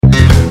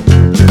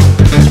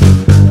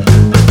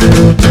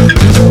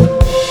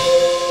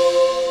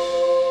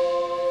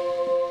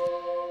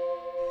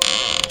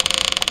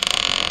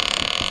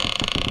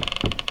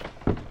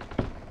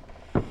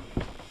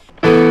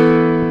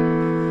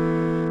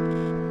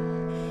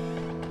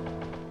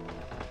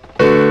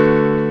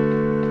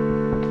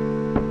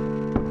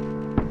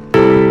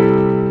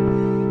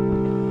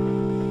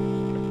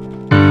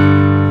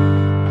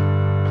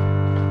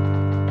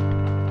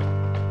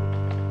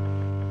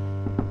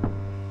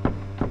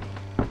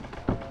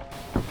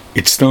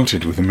It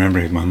started with a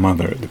memory of my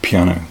mother at the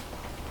piano.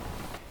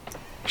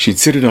 She'd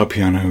sit at our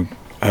piano,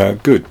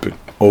 good but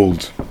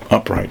old,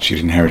 upright she'd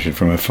inherited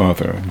from her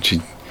father, and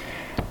she'd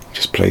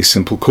just play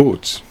simple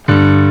chords.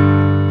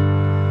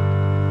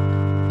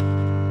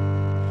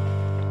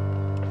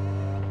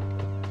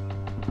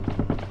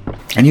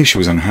 I knew she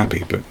was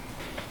unhappy, but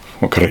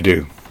what could I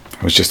do?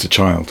 I was just a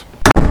child.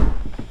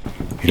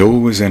 It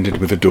always ended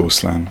with a door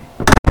slam.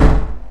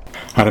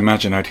 I'd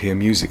imagine I'd hear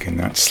music in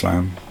that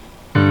slam,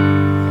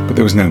 but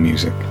there was no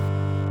music.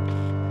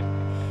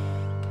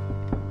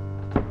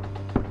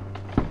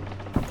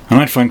 And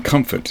I'd find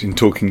comfort in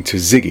talking to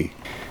Ziggy.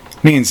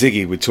 Me and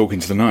Ziggy would talk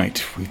into the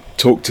night. We'd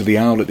talk till the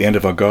owl at the end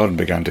of our garden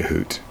began to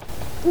hoot.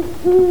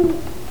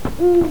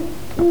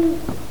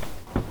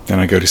 Then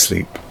I'd go to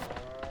sleep.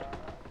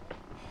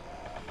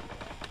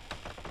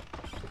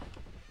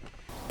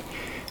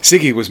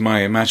 Ziggy was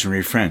my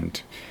imaginary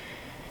friend.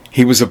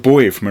 He was a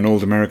boy from an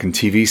old American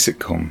TV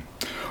sitcom,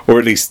 or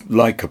at least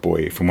like a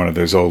boy from one of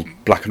those old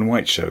black and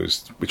white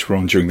shows which were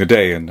on during the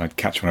day and I'd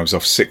catch when I was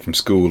off sick from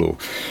school or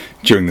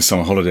during the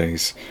summer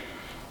holidays.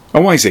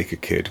 A wiseacre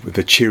kid with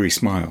a cheery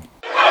smile.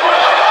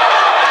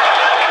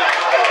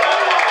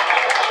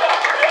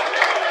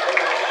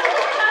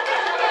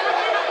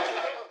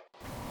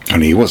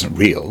 Only he wasn't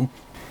real.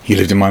 He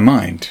lived in my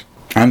mind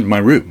and my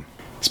room,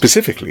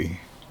 specifically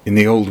in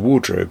the old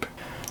wardrobe.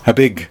 A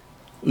big,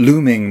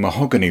 looming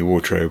mahogany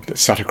wardrobe that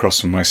sat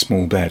across from my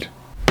small bed.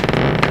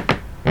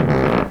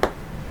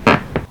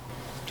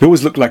 It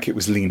always looked like it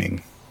was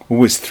leaning,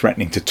 always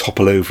threatening to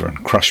topple over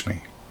and crush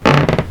me.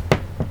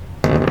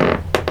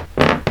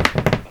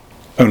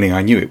 Only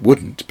I knew it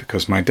wouldn't,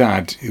 because my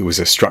dad, who was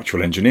a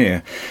structural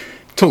engineer,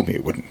 told me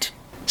it wouldn't.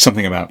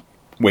 Something about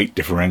weight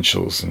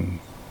differentials and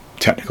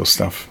technical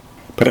stuff.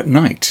 But at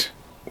night,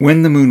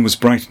 when the moon was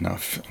bright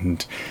enough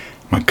and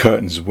my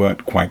curtains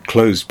weren't quite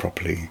closed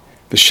properly,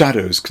 the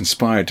shadows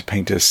conspired to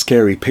paint a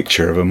scary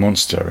picture of a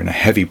monster in a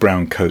heavy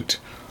brown coat,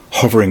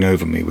 hovering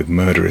over me with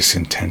murderous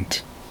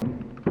intent.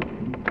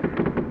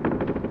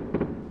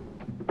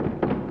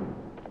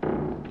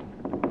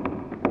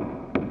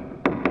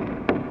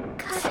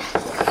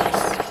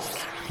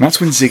 And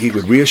that's when Ziggy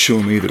would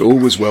reassure me that all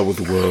was well with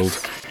the world,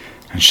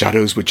 and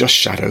shadows were just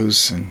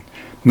shadows, and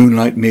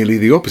moonlight merely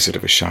the opposite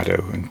of a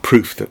shadow, and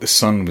proof that the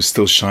sun was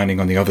still shining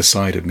on the other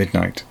side of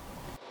midnight.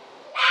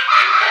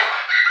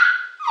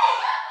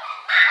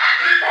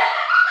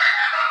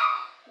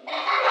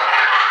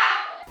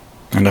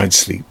 And I'd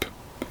sleep.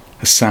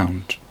 A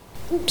sound.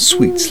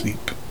 Sweet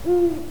sleep.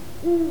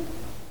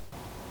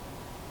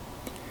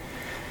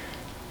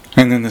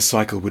 And then the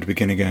cycle would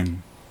begin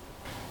again.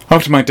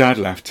 After my dad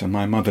left and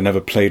my mother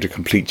never played a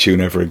complete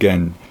tune ever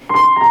again,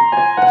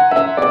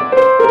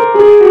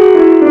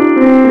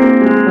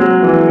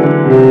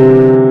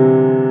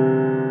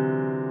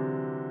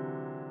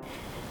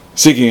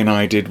 Ziggy and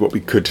I did what we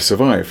could to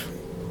survive.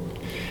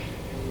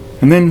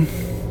 And then,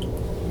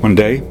 one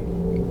day,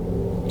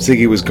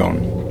 Ziggy was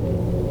gone.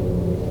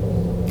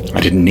 I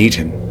didn't need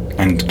him,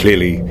 and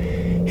clearly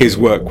his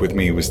work with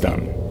me was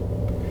done.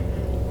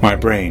 My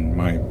brain,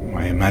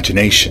 my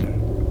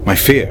imagination, my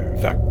fear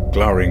of that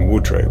glowering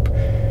wardrobe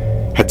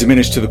had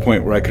diminished to the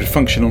point where I could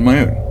function on my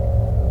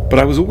own. But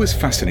I was always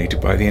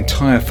fascinated by the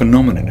entire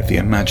phenomenon of the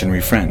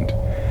imaginary friend,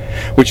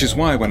 which is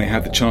why when I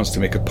had the chance to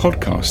make a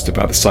podcast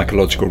about the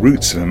psychological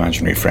roots of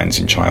imaginary friends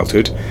in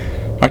childhood,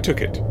 I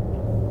took it.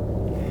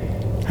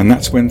 And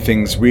that's when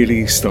things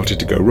really started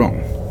to go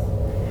wrong.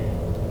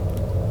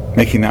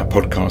 Making that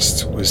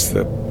podcast was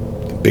the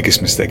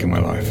biggest mistake in my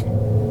life.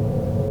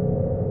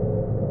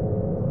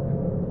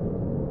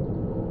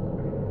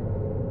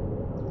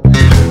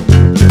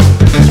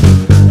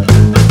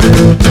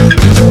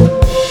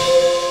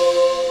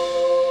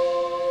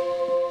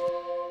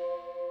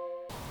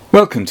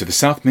 Welcome to the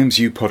South Mims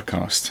U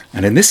podcast,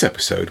 and in this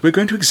episode we're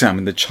going to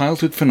examine the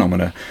childhood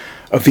phenomena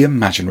of the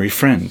imaginary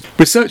friend.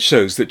 Research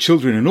shows that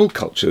children in all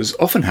cultures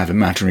often have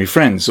imaginary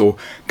friends, or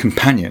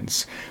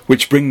companions,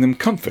 which bring them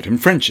comfort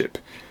and friendship.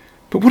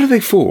 But what are they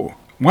for?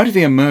 Why do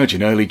they emerge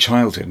in early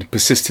childhood and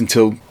persist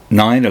until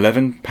 9,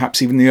 11,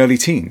 perhaps even the early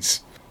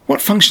teens?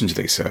 What function do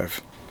they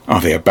serve?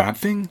 Are they a bad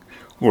thing?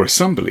 Or, as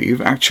some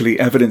believe, actually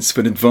evidence of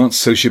an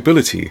advanced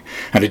sociability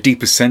and a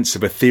deeper sense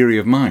of a theory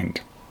of mind?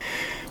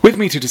 With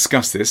me to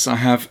discuss this, I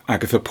have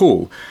Agatha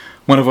Paul,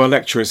 one of our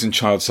lecturers in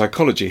child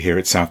psychology here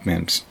at South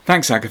Mims.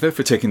 Thanks, Agatha,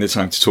 for taking the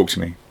time to talk to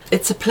me.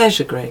 It's a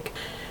pleasure, Greg.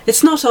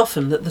 It's not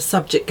often that the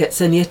subject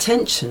gets any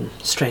attention,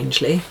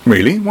 strangely.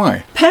 Really?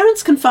 Why?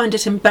 Parents can find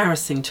it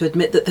embarrassing to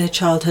admit that their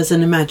child has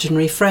an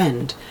imaginary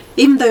friend,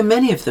 even though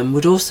many of them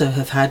would also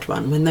have had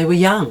one when they were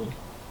young.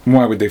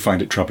 Why would they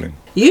find it troubling?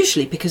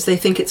 Usually because they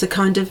think it's a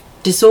kind of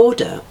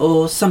disorder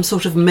or some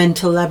sort of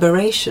mental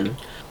aberration.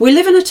 We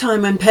live in a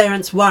time when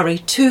parents worry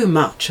too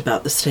much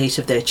about the state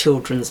of their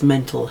children's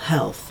mental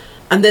health,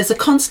 and there's a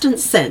constant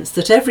sense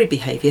that every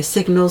behaviour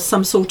signals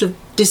some sort of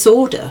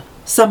disorder,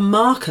 some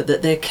marker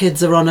that their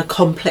kids are on a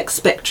complex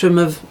spectrum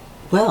of,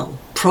 well,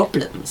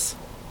 problems.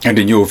 And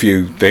in your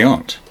view, they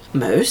aren't?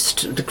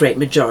 Most, the great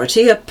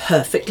majority, are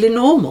perfectly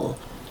normal.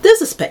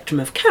 There's a spectrum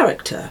of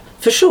character,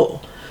 for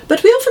sure,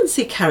 but we often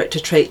see character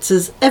traits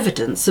as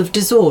evidence of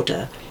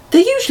disorder.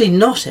 They're usually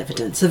not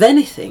evidence of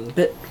anything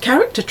but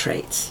character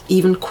traits,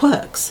 even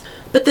quirks,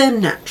 but they're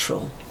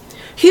natural.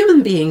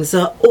 Human beings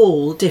are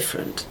all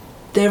different.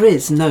 There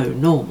is no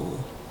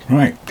normal.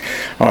 Right.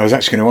 Well, I was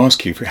actually going to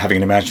ask you if having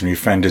an imaginary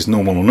friend is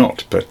normal or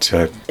not, but...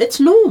 It's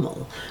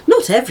normal.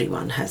 Not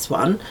everyone has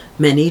one.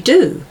 Many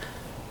do.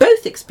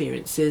 Both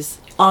experiences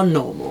are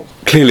normal.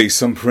 Clearly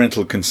some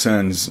parental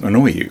concerns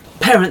annoy you.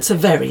 Parents are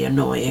very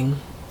annoying.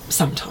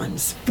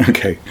 Sometimes.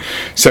 Okay.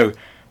 So,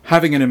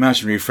 having an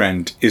imaginary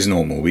friend is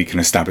normal. We can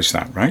establish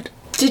that, right?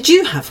 Did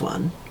you have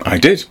one? I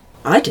did.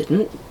 I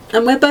didn't.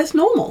 And we're both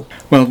normal.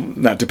 Well,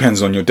 that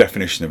depends on your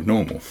definition of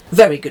normal.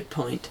 Very good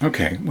point.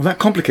 Okay. Well, that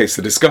complicates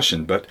the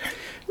discussion, but...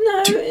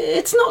 No,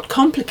 it's not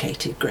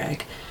complicated,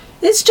 Greg.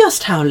 It's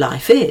just how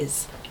life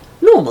is.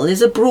 Normal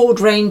is a broad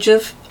range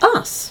of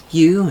us,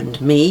 you and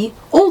me,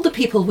 all the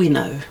people we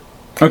know.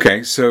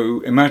 Okay, so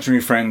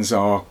imaginary friends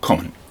are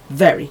common.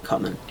 Very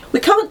common. We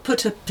can't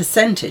put a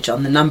percentage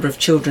on the number of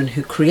children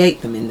who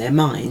create them in their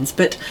minds,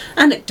 but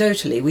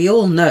anecdotally we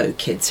all know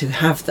kids who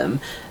have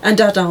them, and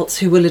adults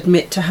who will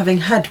admit to having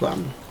had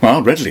one. Well,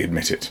 I'll readily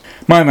admit it.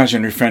 My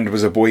imaginary friend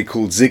was a boy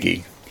called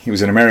Ziggy. He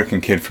was an American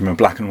kid from a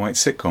black and white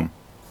sitcom.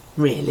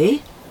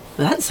 Really?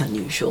 That's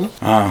unusual.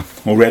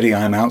 Already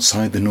I'm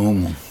outside the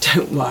normal.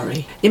 Don't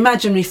worry.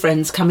 Imaginary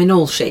friends come in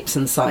all shapes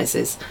and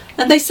sizes,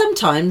 and they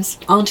sometimes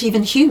aren't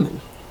even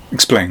human.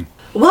 Explain.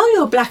 While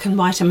your black and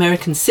white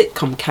American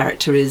sitcom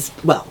character is,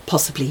 well,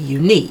 possibly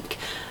unique,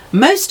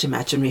 most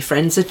imaginary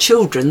friends are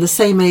children the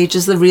same age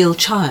as the real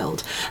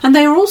child, and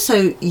they are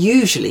also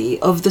usually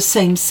of the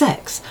same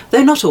sex,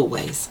 though not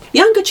always.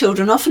 Younger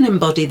children often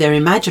embody their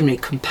imaginary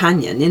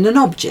companion in an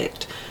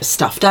object, a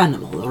stuffed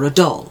animal or a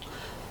doll,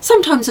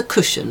 sometimes a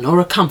cushion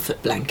or a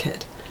comfort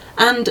blanket,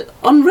 and,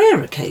 on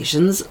rare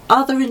occasions,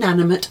 other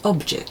inanimate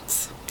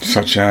objects.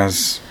 Such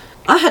as?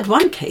 I had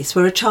one case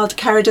where a child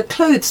carried a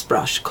clothes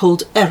brush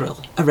called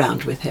Errol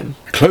around with him.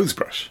 A clothes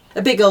brush?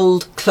 A big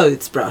old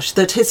clothes brush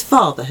that his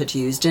father had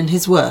used in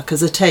his work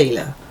as a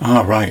tailor.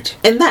 Ah, right.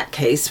 In that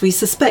case, we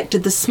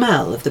suspected the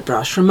smell of the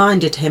brush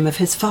reminded him of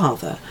his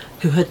father,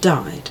 who had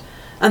died,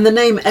 and the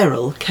name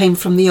Errol came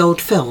from the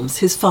old films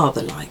his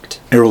father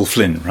liked. Errol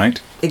Flynn,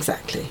 right?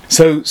 Exactly.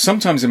 So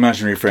sometimes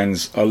imaginary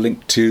friends are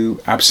linked to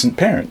absent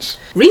parents.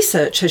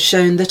 Research has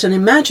shown that an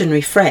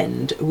imaginary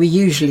friend, we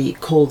usually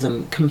call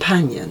them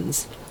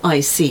companions,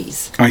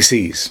 ICs.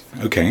 ICs,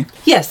 okay.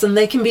 Yes, and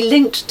they can be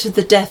linked to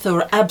the death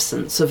or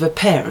absence of a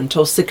parent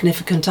or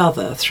significant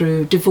other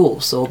through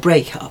divorce or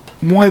breakup.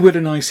 Why would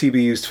an IC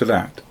be used for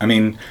that? I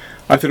mean,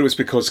 I thought it was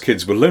because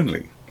kids were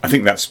lonely. I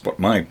think that's what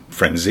my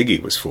friend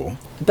Ziggy was for.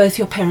 Both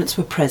your parents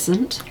were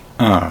present?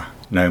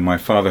 No, my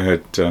father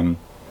had,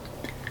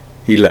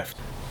 he left.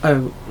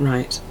 Oh,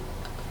 right.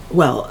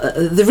 Well,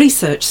 the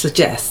research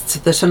suggests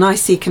that an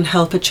IC can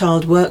help a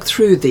child work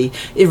through the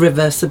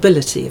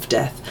irreversibility of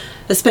death,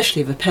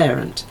 especially of a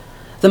parent.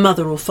 The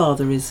mother or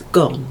father is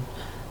gone.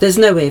 There's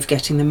no way of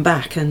getting them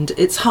back, and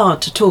it's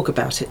hard to talk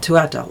about it to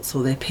adults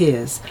or their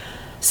peers.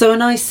 So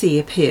an IC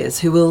appears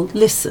who will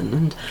listen,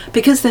 and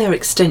because they are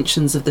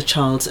extensions of the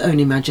child's own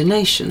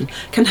imagination,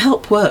 can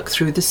help work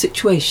through the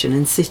situation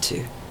in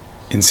situ.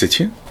 In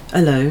situ?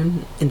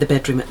 Alone, in the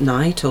bedroom at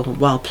night, or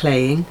while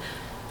playing.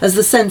 As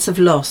the sense of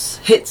loss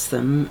hits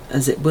them,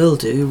 as it will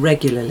do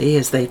regularly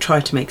as they try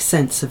to make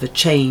sense of a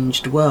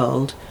changed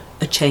world,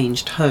 a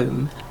changed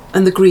home,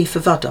 and the grief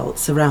of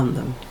adults around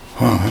them.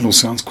 Wow, that all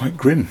sounds quite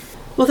grim.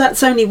 Well,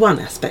 that's only one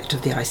aspect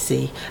of the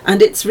IC,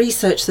 and it's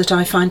research that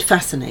I find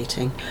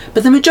fascinating.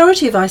 But the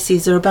majority of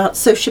ICs are about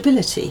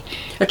sociability,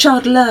 a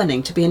child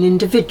learning to be an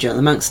individual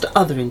amongst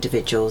other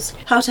individuals,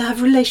 how to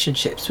have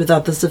relationships with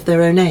others of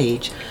their own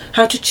age,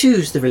 how to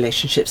choose the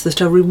relationships that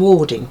are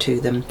rewarding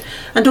to them,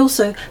 and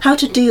also how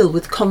to deal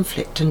with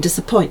conflict and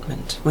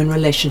disappointment when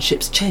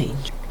relationships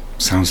change.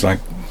 Sounds like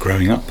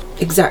growing up.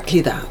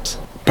 Exactly that.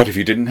 But if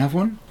you didn't have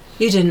one?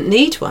 You didn't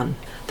need one.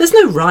 There's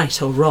no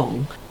right or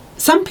wrong.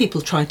 Some people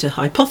try to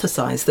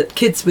hypothesise that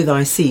kids with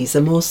ICs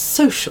are more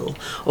social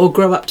or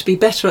grow up to be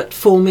better at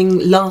forming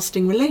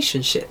lasting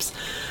relationships.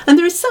 And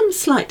there is some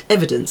slight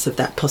evidence of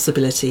that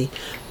possibility,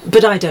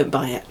 but I don't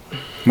buy it.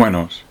 Why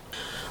not?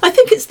 I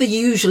think it's the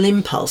usual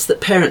impulse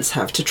that parents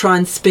have to try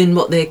and spin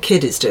what their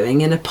kid is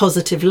doing in a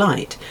positive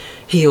light.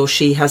 He or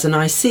she has an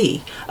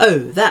IC. Oh,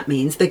 that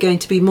means they're going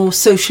to be more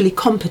socially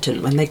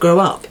competent when they grow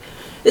up.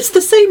 It's the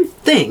same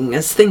thing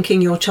as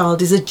thinking your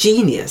child is a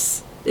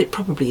genius. It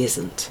probably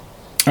isn't.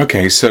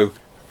 Okay, so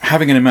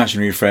having an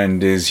imaginary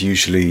friend is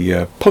usually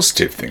a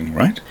positive thing,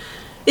 right?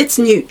 It's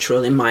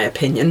neutral, in my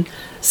opinion.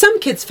 Some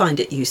kids find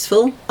it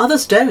useful,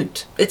 others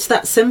don't. It's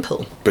that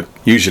simple. But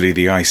usually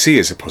the IC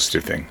is a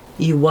positive thing.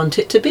 You want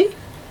it to be?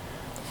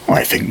 Well,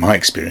 I think my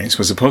experience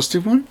was a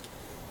positive one.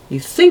 You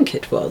think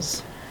it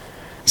was?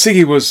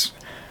 Ziggy was...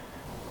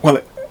 Well,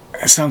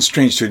 it sounds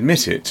strange to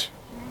admit it.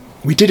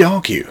 We did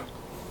argue.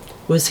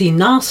 Was he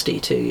nasty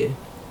to you?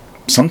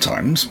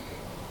 Sometimes.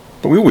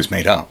 but we always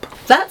made up.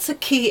 That's a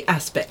key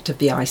aspect of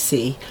the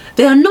IC.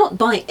 They are not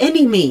by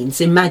any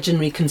means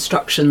imaginary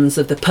constructions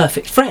of the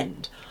perfect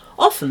friend.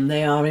 Often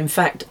they are in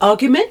fact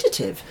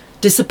argumentative,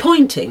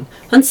 disappointing,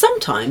 and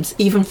sometimes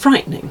even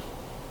frightening.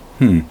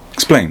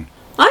 Explain.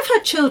 I've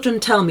had children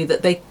tell me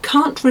that they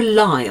can't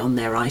rely on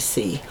their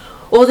IC,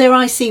 or their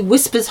IC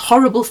whispers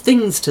horrible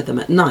things to them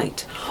at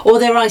night, or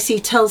their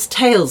IC tells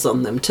tales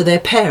on them to their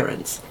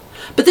parents.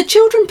 But the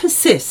children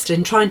persist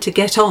in trying to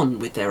get on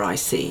with their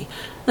IC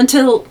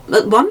until,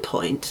 at one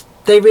point,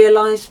 they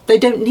realise they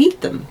don't need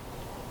them,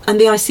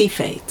 and the IC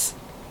fades.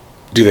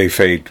 Do they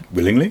fade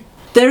willingly?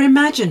 They're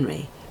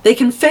imaginary. They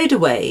can fade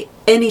away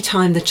any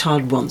time the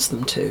child wants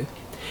them to.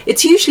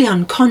 It's usually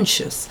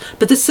unconscious,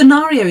 but the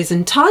scenario is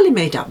entirely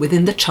made up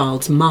within the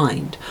child's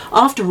mind.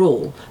 After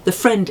all, the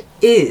friend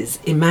is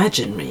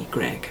imaginary,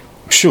 Greg.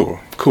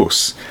 Sure, of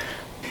course.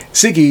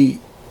 Ziggy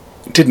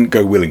didn't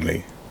go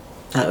willingly.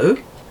 Oh?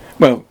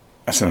 Well,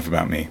 that's enough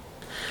about me.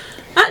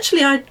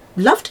 Actually, I'd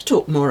love to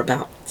talk more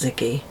about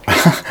Ziggy.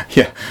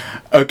 Yeah,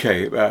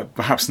 okay,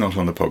 perhaps not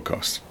on the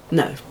podcast.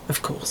 No,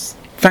 of course.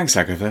 Thanks,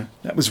 Agatha.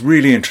 That was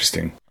really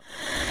interesting.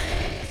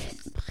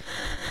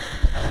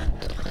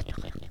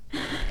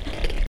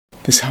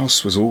 This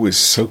house was always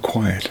so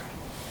quiet.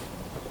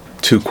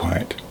 Too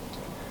quiet.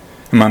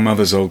 And my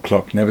mother's old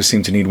clock never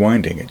seemed to need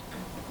winding. It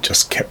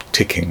just kept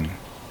ticking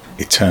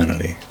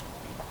eternally.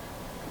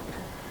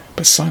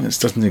 But silence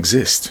doesn't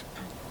exist.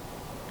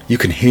 You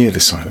can hear the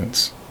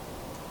silence.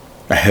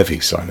 A heavy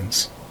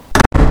silence.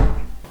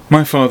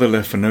 My father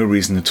left for no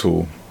reason at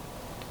all.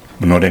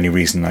 Well, not any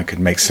reason I could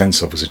make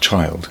sense of as a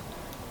child.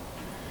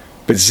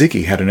 But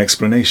Ziggy had an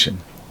explanation.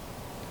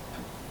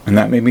 And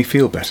that made me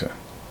feel better.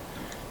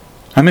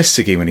 I missed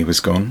Ziggy when he was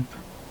gone.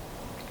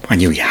 I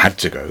knew he had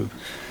to go.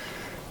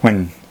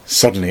 When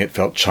suddenly it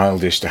felt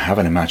childish to have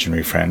an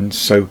imaginary friend,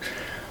 so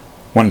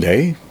one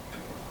day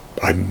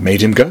I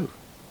made him go.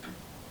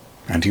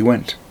 And he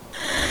went.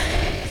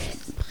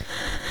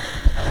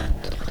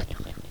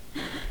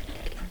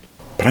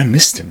 But I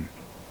missed him.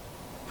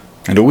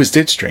 And always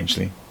did,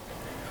 strangely.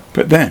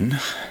 But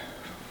then,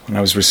 when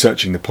I was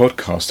researching the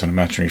podcast on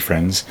imaginary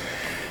friends,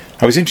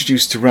 I was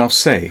introduced to Ralph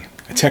Say,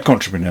 a tech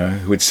entrepreneur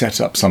who had set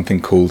up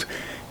something called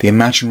the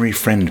Imaginary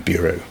Friend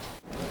Bureau.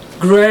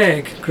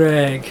 Greg.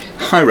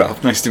 Hi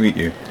Ralph, nice to meet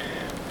you.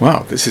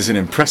 Wow, this is an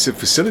impressive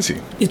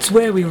facility. It's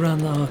where we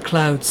run our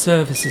cloud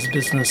services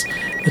business,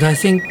 but I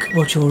think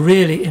what you're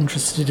really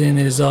interested in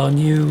is our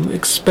new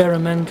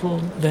experimental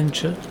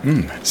venture.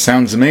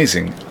 Sounds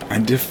amazing,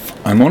 and if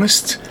I'm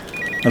honest,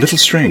 a little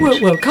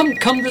strange. Well,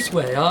 come this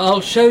way.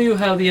 I'll show you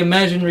how the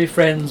Imaginary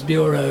Friends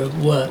Bureau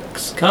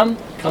works. Come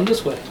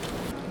this way.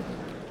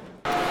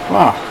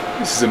 Wow,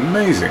 this is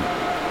amazing.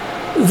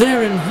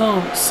 They're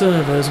enhanced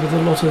servers with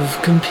a lot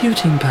of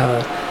computing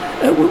power.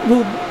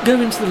 We'll go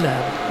into the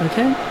lab,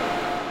 okay?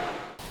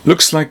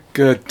 Looks like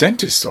a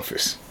dentist's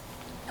office.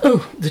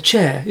 Oh, the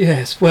chair,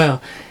 yes.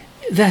 Well,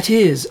 that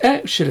is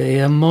actually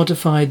a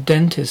modified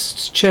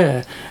dentist's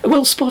chair.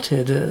 Well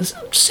spotted.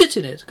 Sit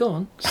in it. Go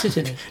on, sit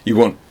in it. You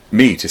want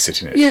me to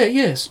sit in it?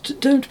 Yes.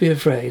 Don't be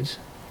afraid.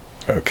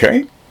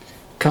 Okay.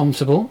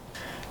 Comfortable?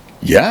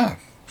 Yeah,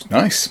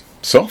 nice,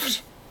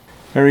 soft,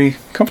 very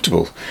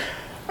comfortable.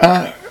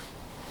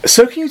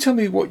 So can you tell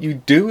me what you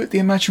do at the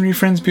Imaginary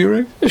Friends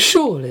Bureau?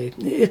 Surely.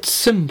 It's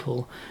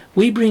simple.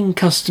 We bring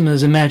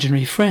customers'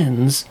 imaginary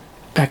friends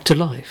back to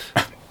life.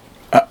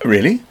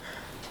 Really?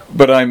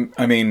 But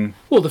I mean...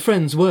 Well, the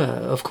friends were,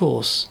 of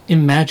course,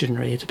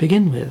 imaginary to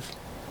begin with.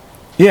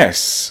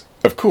 Yes,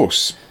 of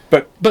course,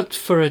 but... But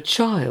for a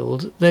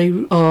child,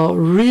 they are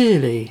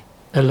really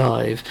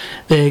alive.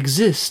 They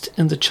exist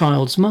in the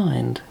child's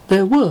mind,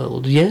 their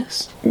world,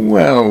 yes?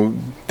 Well,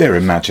 their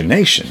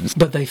imaginations.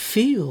 But they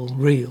feel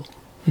real,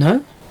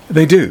 no?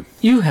 They do.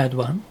 You had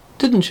one,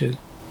 didn't you?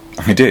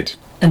 I did.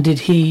 And did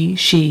he,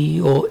 she,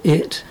 or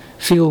it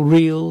feel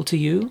real to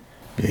you?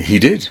 He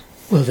did.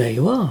 Well, there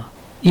you are.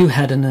 You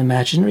had an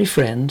imaginary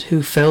friend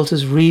who felt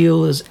as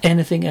real as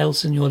anything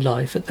else in your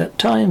life at that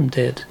time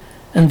did.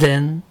 And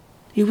then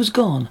he was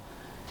gone.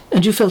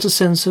 And you felt a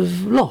sense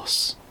of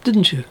loss,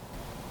 didn't you?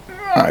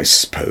 I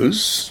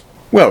suppose.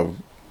 Well,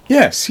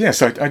 yes,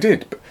 I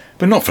did.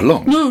 But not for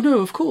long. No,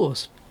 of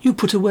course. You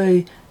put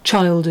away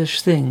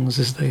childish things,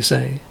 as they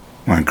say.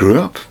 Well, I grew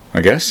up,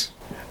 I guess.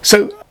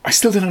 So, I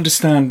still don't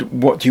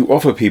understand what you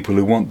offer people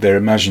who want their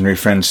imaginary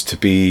friends to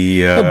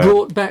be...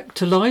 Brought back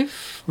to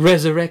life,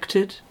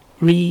 resurrected,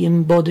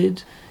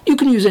 re-embodied. You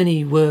can use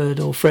any word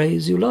or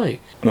phrase you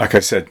like. Like I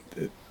said,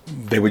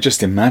 they were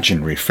just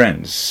imaginary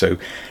friends, so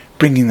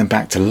bringing them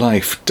back to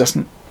life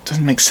doesn't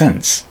make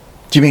sense.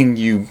 Do you mean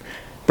you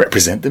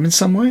represent them in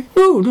some way?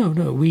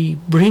 No. We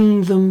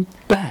bring them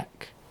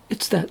back.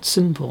 It's that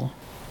simple.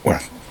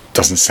 Well,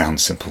 doesn't sound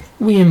simple.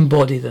 We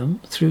embody them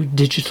through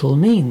digital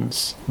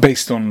means.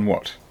 Based on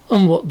what?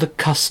 On what the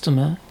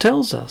customer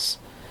tells us,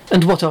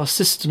 and what our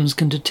systems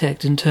can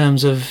detect in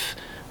terms of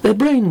their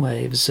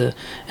brainwaves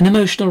and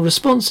emotional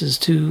responses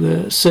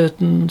to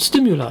certain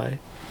stimuli.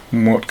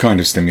 What kind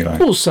of stimuli?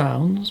 All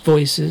sounds,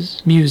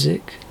 voices,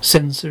 music,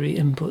 sensory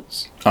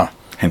inputs.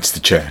 Hence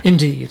the chair.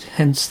 Indeed,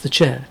 hence the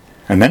chair.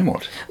 And then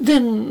what?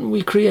 Then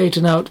we create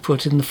an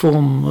output in the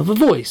form of a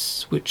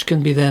voice, which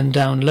can be then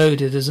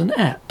downloaded as an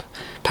app,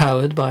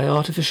 powered by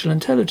artificial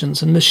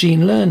intelligence and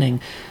machine learning,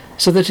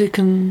 so that it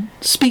can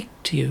speak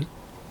to you.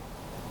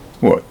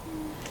 What?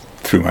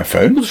 Through my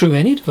phone? Through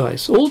any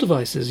device, all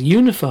devices,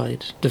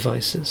 unified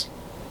devices.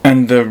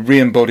 And the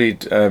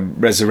re-embodied,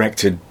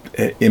 resurrected,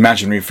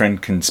 imaginary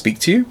friend can speak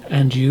to you?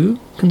 And you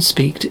can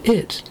speak to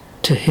it,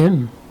 to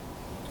him.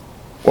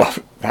 Well,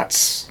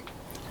 that's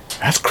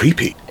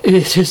creepy.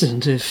 It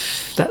isn't,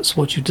 if that's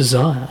what you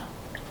desire.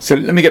 So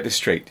let me get this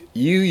straight.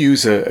 You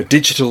use a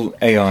digital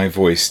AI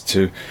voice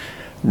to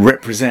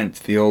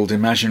represent the old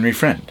imaginary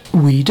friend.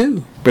 We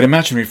do. But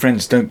imaginary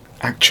friends don't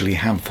actually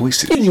have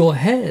voices. In your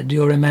head,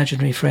 your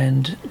imaginary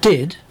friend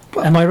did.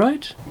 Am I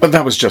right? But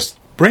that was just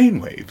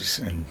brainwaves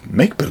and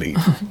make-believe.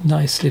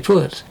 Nicely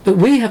put. But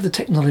we have the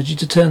technology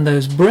to turn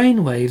those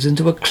brainwaves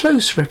into a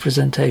close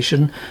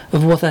representation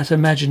of what that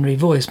imaginary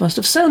voice must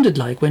have sounded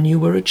like when you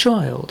were a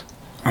child.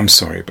 I'm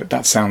sorry, but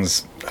that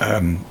sounds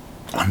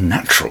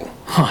unnatural.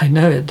 I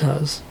know it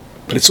does.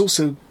 But it's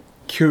also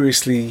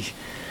curiously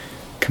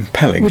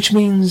compelling. Which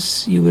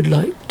means you would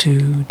like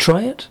to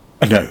try it?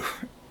 No.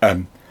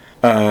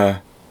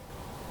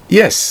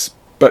 Yes,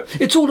 but...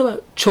 It's all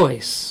about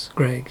choice,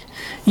 Greg.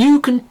 You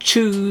can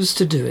choose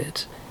to do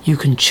it. You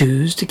can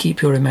choose to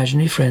keep your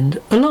imaginary friend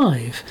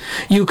alive.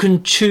 You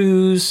can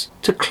choose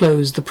to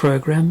close the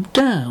program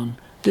down,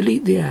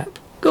 delete the app,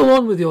 go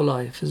on with your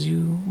life as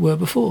you were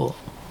before.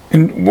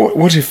 And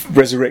what if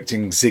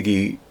resurrecting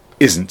Ziggy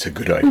isn't a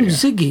good idea?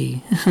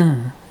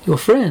 Ziggy, your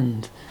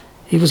friend.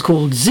 He was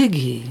called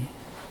Ziggy,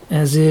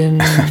 as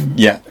in...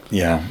 Yeah.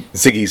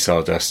 Ziggy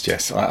Stardust,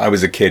 yes. I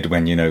was a kid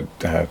when,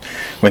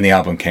 when the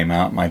album came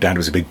out. My dad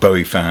was a big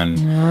Bowie fan.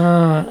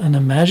 An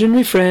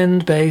imaginary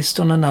friend based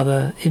on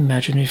another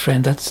imaginary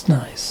friend. That's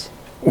nice.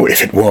 Well,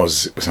 if it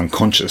was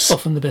unconscious.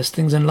 Often the best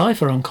things in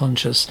life are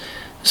unconscious.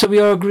 So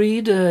we are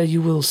agreed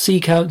you will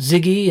seek out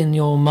Ziggy in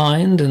your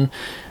mind and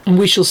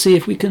we shall see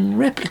if we can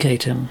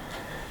replicate him.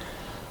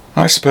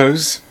 I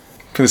suppose,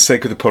 for the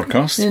sake of the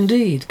podcast.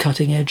 Indeed,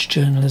 cutting-edge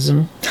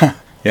journalism.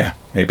 Yeah,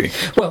 maybe.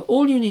 Well,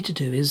 all you need to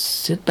do is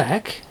sit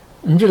back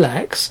and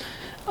relax,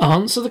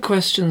 answer the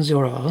questions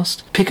you're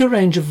asked, pick a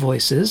range of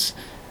voices,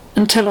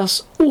 and tell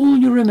us all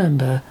you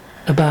remember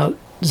about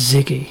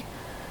Ziggy.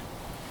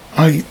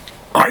 I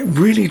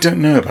really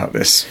don't know about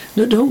this.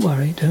 No, don't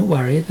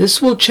worry.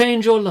 This will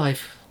change your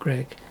life,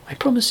 Greg. I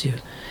promise you,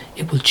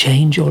 it will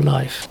change your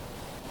life.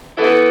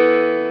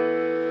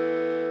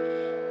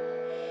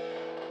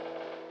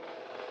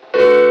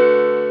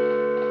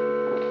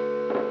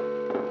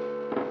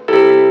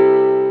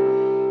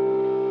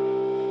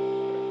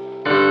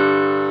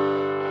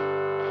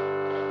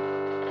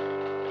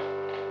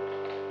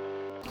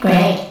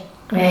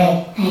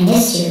 Greg, I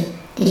missed you.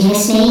 Did you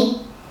miss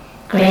me?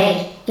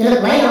 Greg, you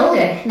look way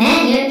older.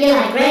 Man, you're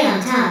like gray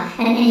on top,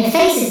 and your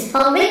face is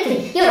all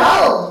wrinkly. You're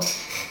old.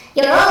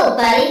 You're old,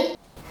 buddy.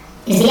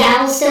 Is the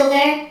owl still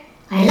there?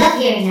 I love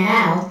hearing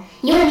that owl.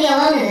 You and me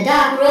alone in the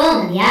dark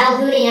room, and the owl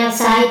hooting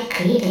outside.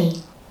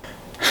 Creepy.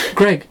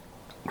 Greg,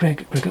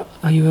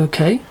 are you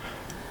okay?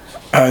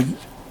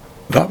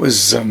 That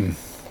was,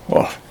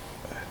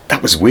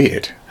 that was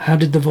weird. How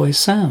did the voice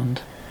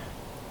sound?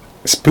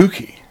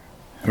 Spooky.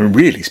 I mean,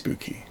 really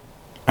spooky.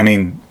 I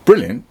mean,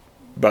 brilliant,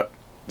 but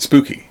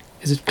spooky.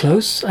 Is it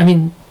close? I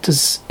mean,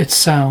 does it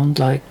sound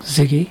like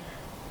Ziggy?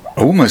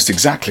 Almost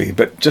exactly,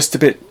 but just a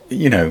bit,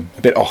 a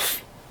bit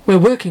off. We're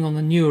working on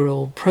the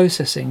neural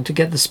processing to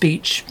get the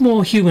speech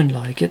more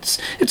human-like.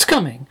 It's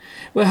coming.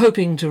 We're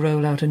hoping to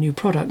roll out a new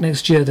product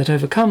next year that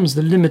overcomes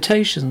the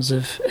limitations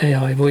of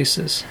AI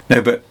voices.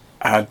 No, but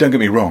don't get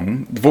me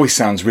wrong, the voice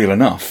sounds real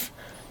enough.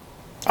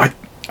 I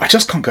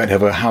just can't get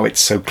over how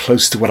it's so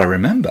close to what I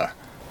remember.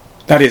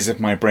 That is, if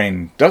my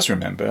brain does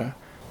remember.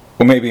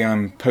 Or maybe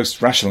I'm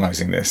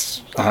post-rationalising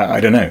this. I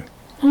don't know.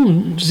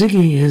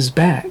 Ziggy is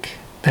back.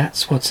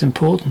 That's what's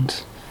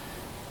important.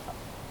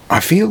 I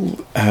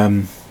feel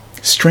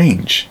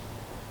strange.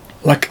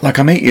 Like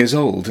I'm 8 years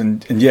old,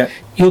 and yet...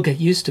 You'll get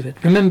used to it.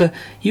 Remember,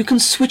 you can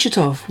switch it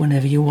off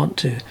whenever you want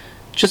to.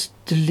 Just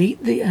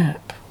delete the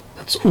app.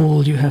 That's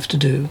all you have to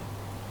do.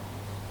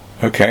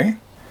 Okay,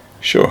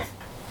 sure.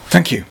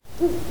 Thank you.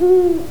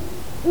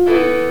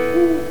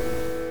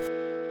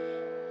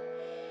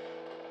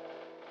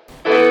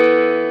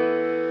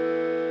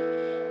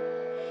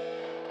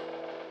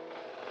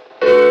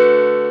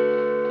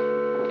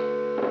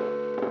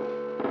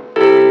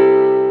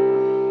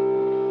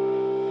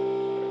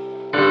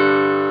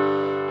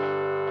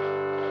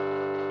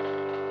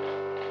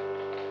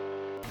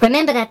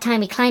 Remember that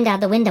time we climbed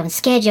out the window and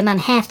scared your mum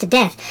half to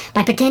death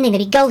by pretending to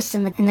be ghosts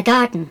in the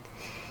garden?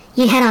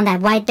 You had on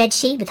that white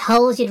bedsheet with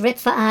holes you'd ripped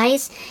for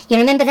eyes. You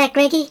remember that,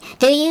 Greggy?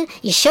 Do you?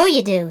 You sure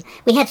you do.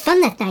 We had fun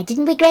that night,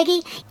 didn't we,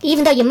 Greggy?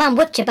 Even though your mum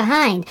whipped you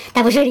behind.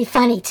 That was really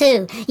funny,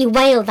 too. You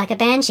wailed like a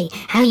banshee.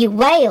 How you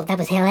wailed, that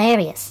was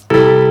hilarious.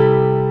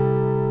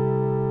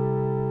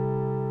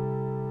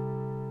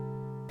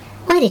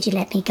 Why did you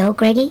let me go,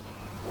 Greggy?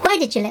 Why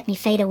did you let me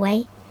fade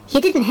away?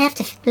 You didn't have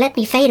to let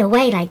me fade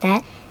away like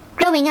that.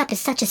 Growing up is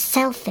such a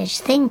selfish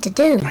thing to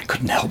do. I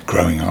couldn't help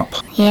growing up.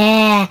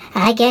 Yeah,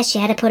 I guess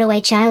you had to put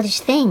away childish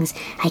things.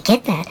 I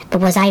get that.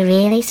 But was I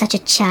really such a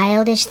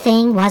childish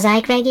thing? Was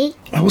I, Greggy?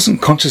 I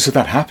wasn't conscious of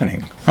that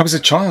happening. I was a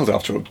child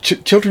after all.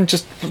 Children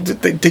just...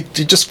 They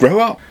just grow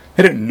up.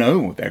 They don't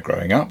know they're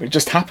growing up. It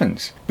just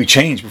happens. We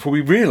change before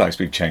we realise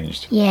we've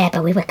changed. Yeah,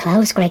 but we were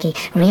close, Greggy.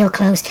 Real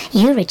close.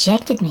 You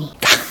rejected me.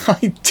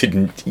 I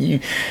didn't.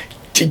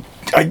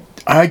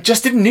 I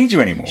just didn't need you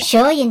anymore.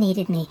 Sure you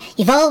needed me.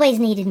 You've always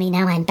needed me.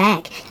 Now I'm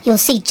back. You'll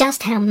see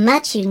just how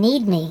much you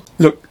need me.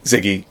 Look,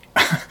 Ziggy...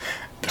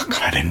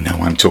 God, I didn't know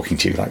I'm talking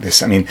to you like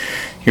this. I mean,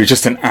 you're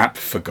just an app,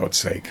 for God's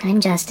sake.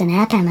 I'm just an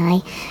app, am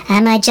I?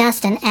 Am I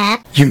just an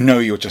app? You know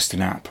you're just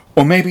an app.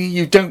 Or maybe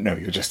you don't know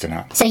you're just an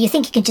app. So you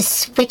think you can just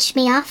switch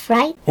me off,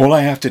 right? All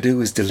I have to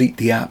do is delete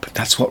the app.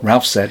 That's what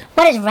Ralph said.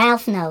 What does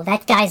Ralph know?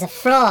 That guy's a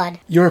fraud.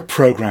 You're a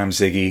program,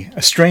 Ziggy.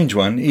 A strange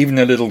one, even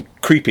a little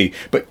creepy.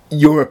 But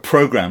you're a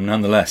program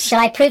nonetheless.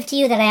 Shall I prove to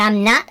you that I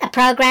am not a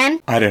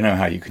program? I don't know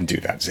how you can do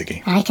that,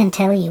 Ziggy. I can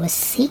tell you a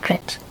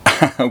secret.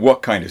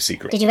 What kind of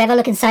secret? Did you ever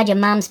look inside your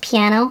mom's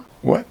piano?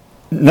 What?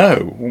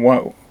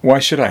 No. Why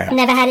should I have?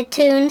 Never had it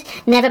tuned,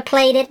 never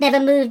played it,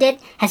 never moved it.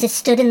 Has it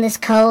stood in this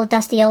cold,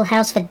 dusty old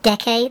house for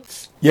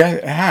decades? Yeah,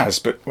 it has,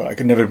 but I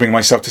could never bring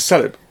myself to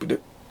sell it. But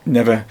it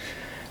never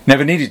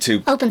needed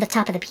to. Open the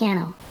top of the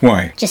piano.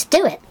 Why? Just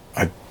do it.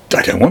 I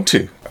don't want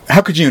to.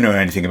 How could you know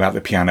anything about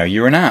the piano?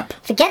 You're an app.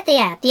 Forget the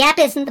app. The app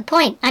isn't the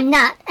point. I'm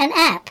not an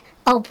app.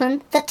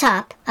 Open the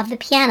top of the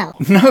piano.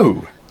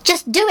 No.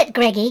 Just do it,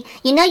 Greggy.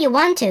 You know you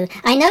want to.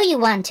 I know you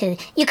want to.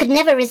 You could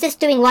never resist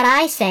doing what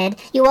I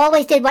said. You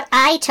always did what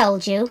I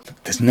told you.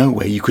 There's no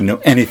way you could know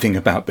anything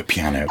about the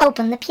piano.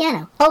 Open the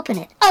piano. Open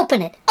it.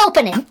 Open it.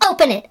 Open it.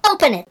 Open it.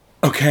 Open it.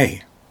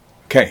 Okay.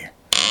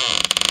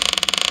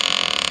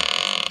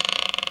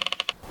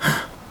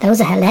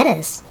 Those are her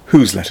letters.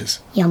 Whose letters?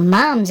 Your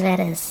mom's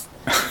letters.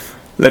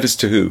 Letters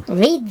to who?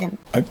 Read them.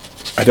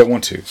 I don't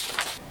want to.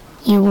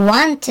 You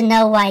want to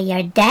know why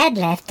your dad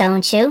left,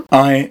 don't you?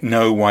 I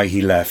know why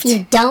he left.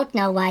 You don't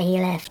know why he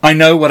left. I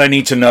know what I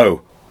need to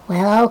know.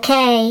 Well,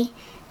 okay.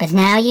 But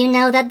now you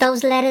know that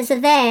those letters are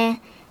there.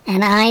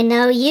 And I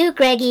know you,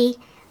 Greggy.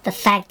 The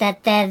fact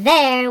that they're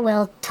there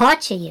will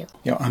torture you.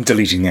 Yeah, I'm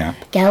deleting the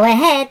app. Go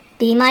ahead.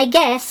 Be my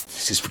guest.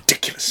 This is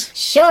ridiculous.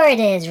 Sure it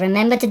is.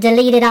 Remember to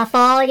delete it off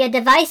all your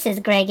devices,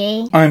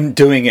 Greggy. I'm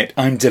doing it.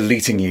 I'm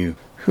deleting you.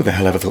 Who the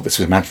hell ever thought this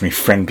imaginary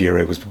friend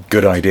bureau was a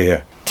good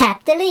idea?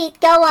 Tap delete.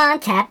 Go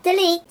on. Tap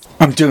delete.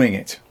 I'm doing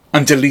it.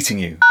 I'm deleting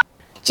you.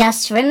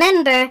 Just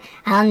remember,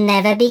 I'll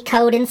never be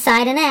code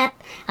inside an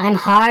app. I'm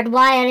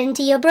hardwired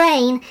into your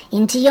brain,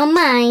 into your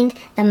mind,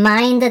 the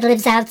mind that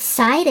lives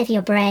outside of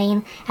your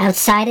brain,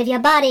 outside of your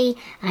body.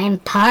 I'm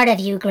part of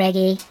you,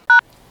 Greggy.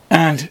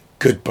 And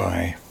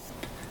goodbye.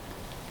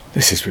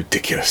 This is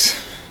ridiculous.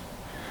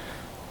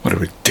 What a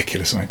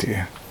ridiculous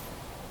idea.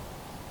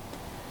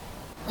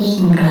 We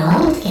can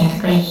grow old together,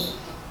 Greggy.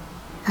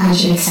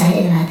 Aren't you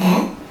excited about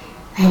that?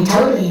 I'm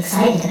totally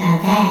excited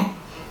about that.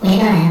 We're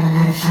gonna have a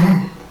lot of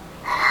fun.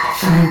 A lot of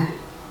fun.